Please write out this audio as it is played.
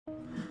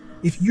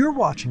If you're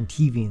watching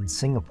TV in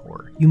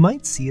Singapore, you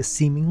might see a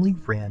seemingly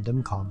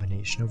random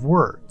combination of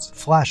words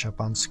flash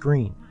up on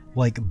screen,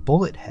 like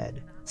bullet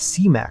head,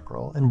 sea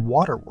mackerel, and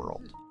water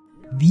world.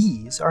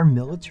 These are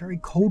military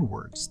code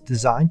words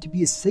designed to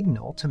be a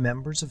signal to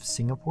members of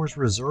Singapore's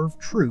reserve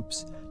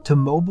troops to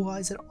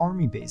mobilize at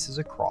army bases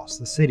across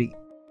the city.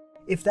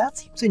 If that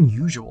seems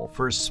unusual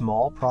for a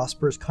small,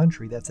 prosperous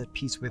country that's at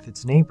peace with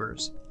its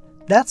neighbors,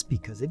 that's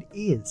because it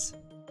is.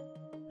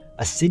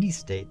 A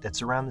city-state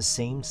that's around the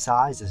same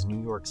size as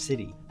New York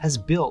City has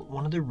built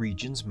one of the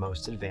region's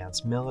most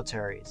advanced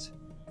militaries.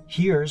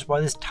 Here's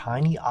why this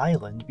tiny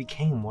island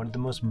became one of the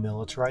most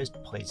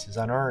militarized places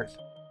on Earth.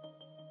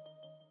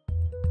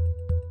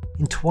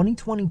 In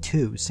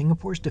 2022,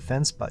 Singapore's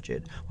defense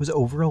budget was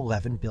over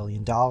 $11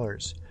 billion,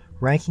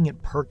 ranking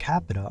it per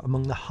capita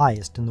among the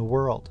highest in the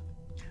world.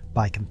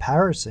 By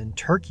comparison,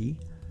 Turkey,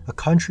 a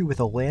country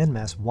with a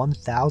landmass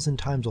 1,000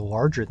 times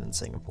larger than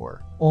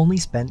Singapore, only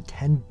spent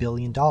 $10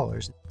 billion.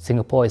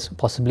 Singapore is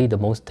possibly the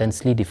most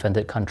densely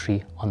defended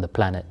country on the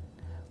planet,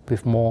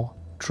 with more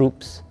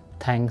troops,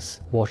 tanks,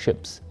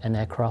 warships, and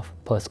aircraft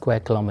per square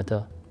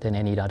kilometer than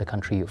any other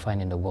country you find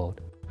in the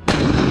world.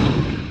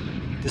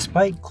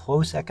 Despite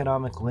close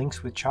economic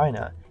links with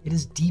China, it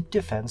has deep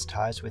defense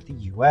ties with the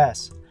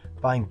US,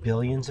 buying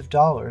billions of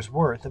dollars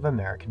worth of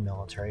American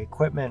military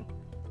equipment.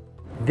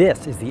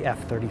 This is the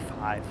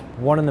F-35,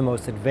 one of the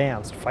most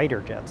advanced fighter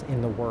jets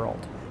in the world.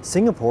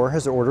 Singapore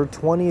has ordered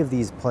 20 of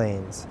these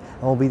planes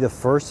and will be the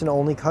first and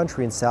only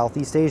country in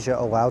Southeast Asia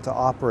allowed to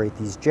operate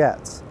these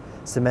jets,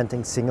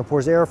 cementing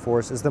Singapore's Air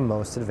Force as the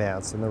most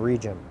advanced in the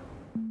region.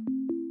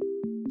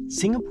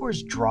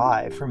 Singapore's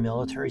drive for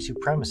military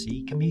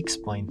supremacy can be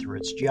explained through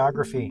its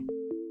geography.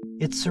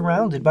 It's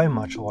surrounded by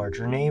much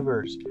larger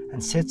neighbors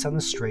and sits on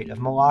the Strait of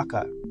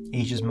Malacca,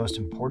 Asia's most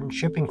important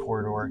shipping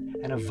corridor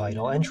and a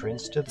vital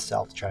entrance to the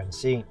South China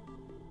Sea.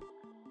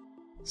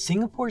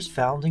 Singapore's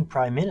founding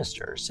prime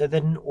minister said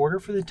that in order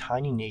for the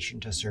tiny nation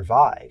to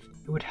survive,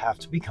 it would have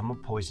to become a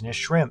poisonous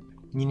shrimp,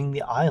 meaning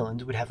the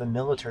island would have a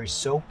military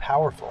so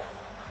powerful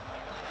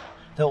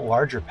that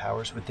larger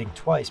powers would think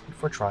twice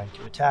before trying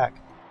to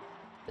attack.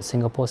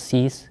 Singapore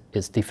sees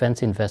its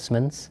defense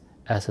investments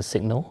as a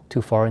signal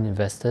to foreign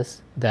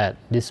investors that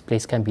this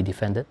place can be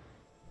defended.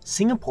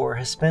 Singapore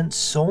has spent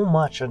so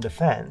much on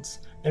defense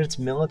that its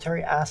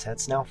military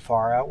assets now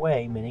far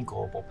outweigh many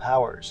global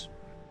powers.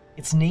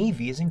 Its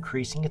navy is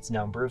increasing its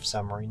number of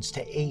submarines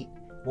to 8,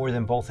 more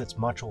than both its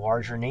much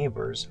larger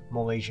neighbors,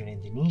 Malaysia and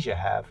Indonesia,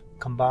 have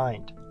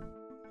combined.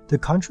 The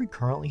country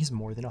currently has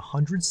more than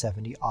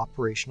 170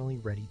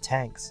 operationally ready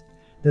tanks.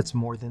 That's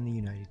more than the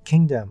United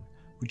Kingdom,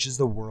 which is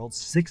the world's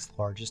 6th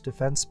largest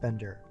defense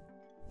spender.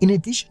 In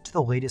addition to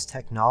the latest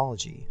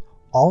technology,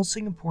 all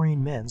Singaporean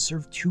men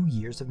serve 2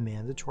 years of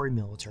mandatory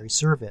military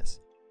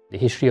service. The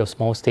history of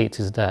small states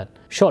is that,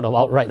 short of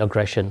outright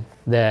aggression,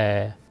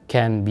 there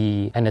can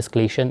be an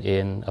escalation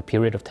in a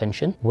period of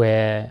tension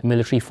where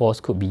military force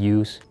could be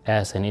used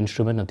as an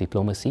instrument of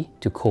diplomacy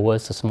to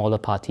coerce a smaller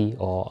party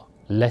or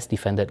less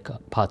defended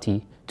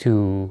party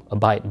to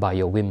abide by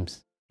your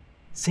whims.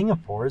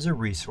 Singapore is a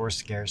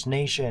resource-scarce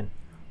nation,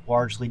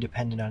 largely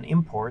dependent on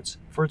imports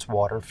for its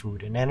water,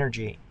 food, and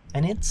energy,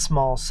 and its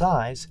small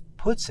size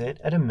puts it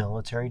at a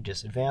military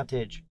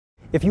disadvantage.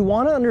 If you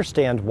want to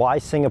understand why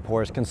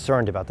Singapore is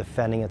concerned about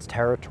defending its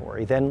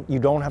territory, then you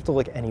don't have to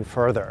look any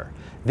further.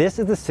 This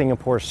is the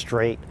Singapore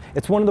Strait.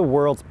 It's one of the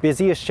world's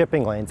busiest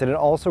shipping lanes, and it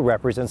also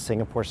represents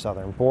Singapore's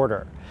southern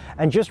border.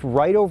 And just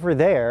right over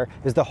there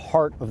is the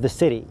heart of the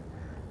city.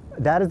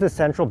 That is the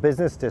central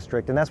business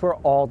district, and that's where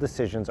all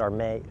decisions are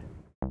made.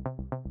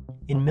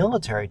 In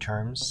military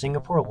terms,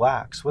 Singapore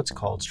lacks what's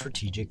called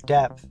strategic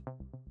depth.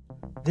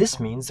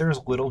 This means there is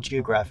little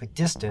geographic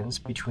distance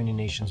between a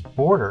nation's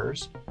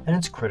borders and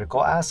its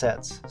critical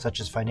assets, such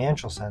as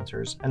financial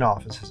centers and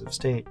offices of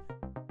state.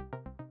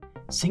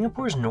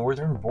 Singapore's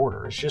northern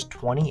border is just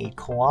 28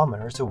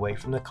 kilometers away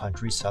from the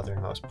country's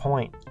southernmost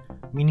point,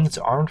 meaning its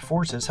armed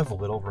forces have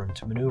little room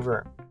to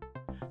maneuver.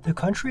 The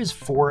country has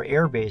 4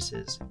 air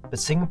bases, but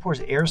Singapore's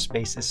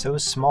airspace is so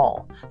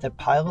small that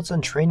pilots on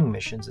training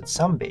missions at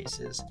some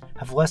bases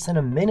have less than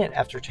a minute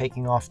after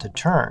taking off to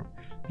turn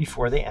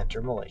before they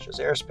enter Malaysia's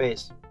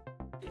airspace.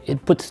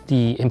 It puts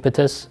the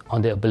impetus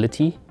on the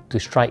ability to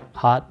strike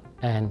hard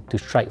and to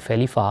strike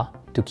fairly far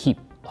to keep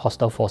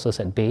hostile forces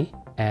at bay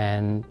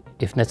and,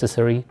 if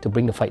necessary, to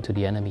bring the fight to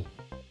the enemy.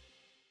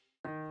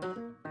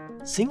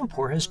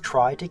 Singapore has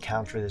tried to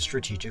counter this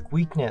strategic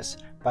weakness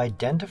by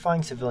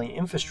identifying civilian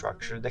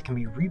infrastructure that can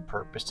be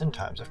repurposed in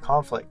times of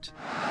conflict.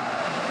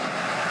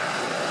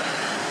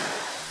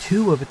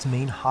 2 of its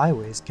main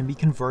highways can be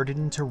converted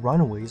into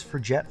runways for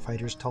jet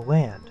fighters to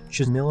land,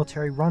 should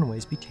military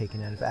runways be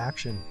taken out of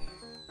action.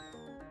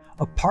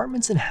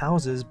 Apartments and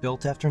houses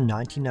built after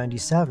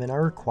 1997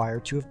 are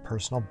required to have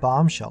personal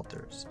bomb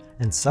shelters,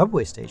 and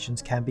subway stations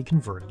can be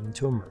converted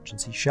into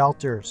emergency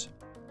shelters.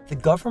 The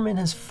government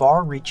has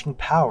far-reaching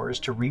powers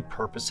to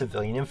repurpose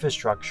civilian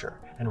infrastructure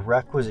and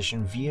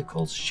requisition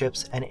vehicles,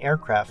 ships, and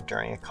aircraft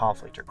during a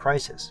conflict or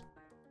crisis.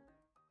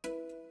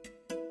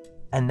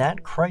 and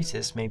that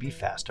crisis may be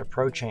fast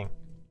approaching.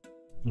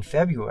 In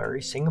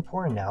February,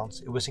 Singapore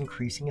announced it was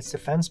increasing its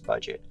defense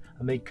budget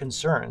amid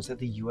concerns that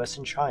the US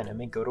and China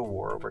may go to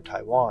war over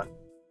Taiwan.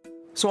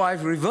 So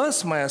I've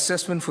reversed my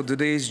assessment for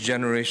today's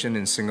generation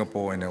in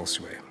Singapore and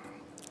elsewhere.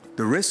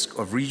 The risk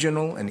of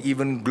regional and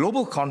even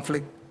global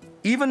conflict,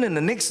 even in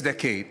the next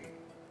decade,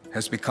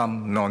 has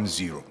become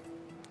non-zero.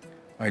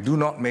 I do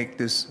not make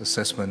this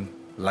assessment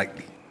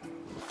lightly.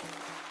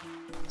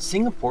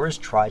 Singapore has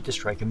tried to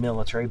strike a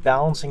military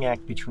balancing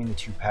act between the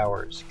two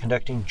powers,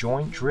 conducting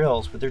joint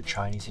drills with their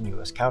Chinese and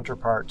US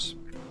counterparts.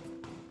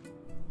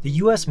 The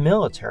US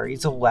military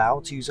is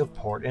allowed to use a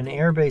port and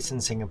airbase in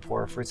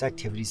Singapore for its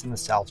activities in the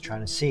South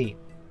China Sea,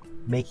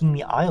 making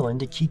the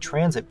island a key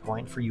transit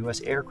point for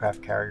US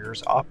aircraft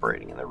carriers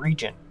operating in the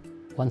region.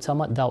 One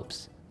somewhat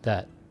doubts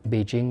that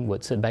Beijing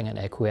would sit back and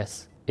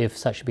acquiesce if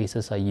such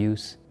bases are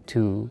used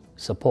to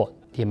support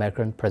the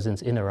American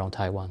presence in around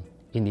Taiwan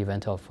in the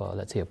event of,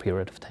 let's say, a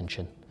period of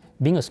tension.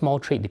 Being a small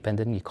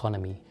trade-dependent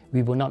economy,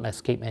 we will not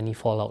escape any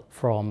fallout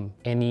from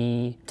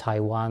any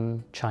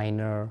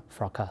Taiwan-China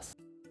fracas.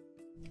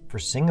 For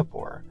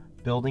Singapore,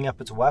 building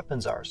up its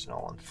weapons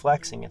arsenal and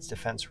flexing its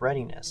defense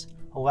readiness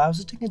allows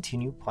it to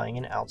continue playing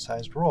an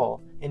outsized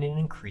role in an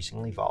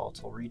increasingly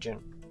volatile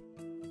region.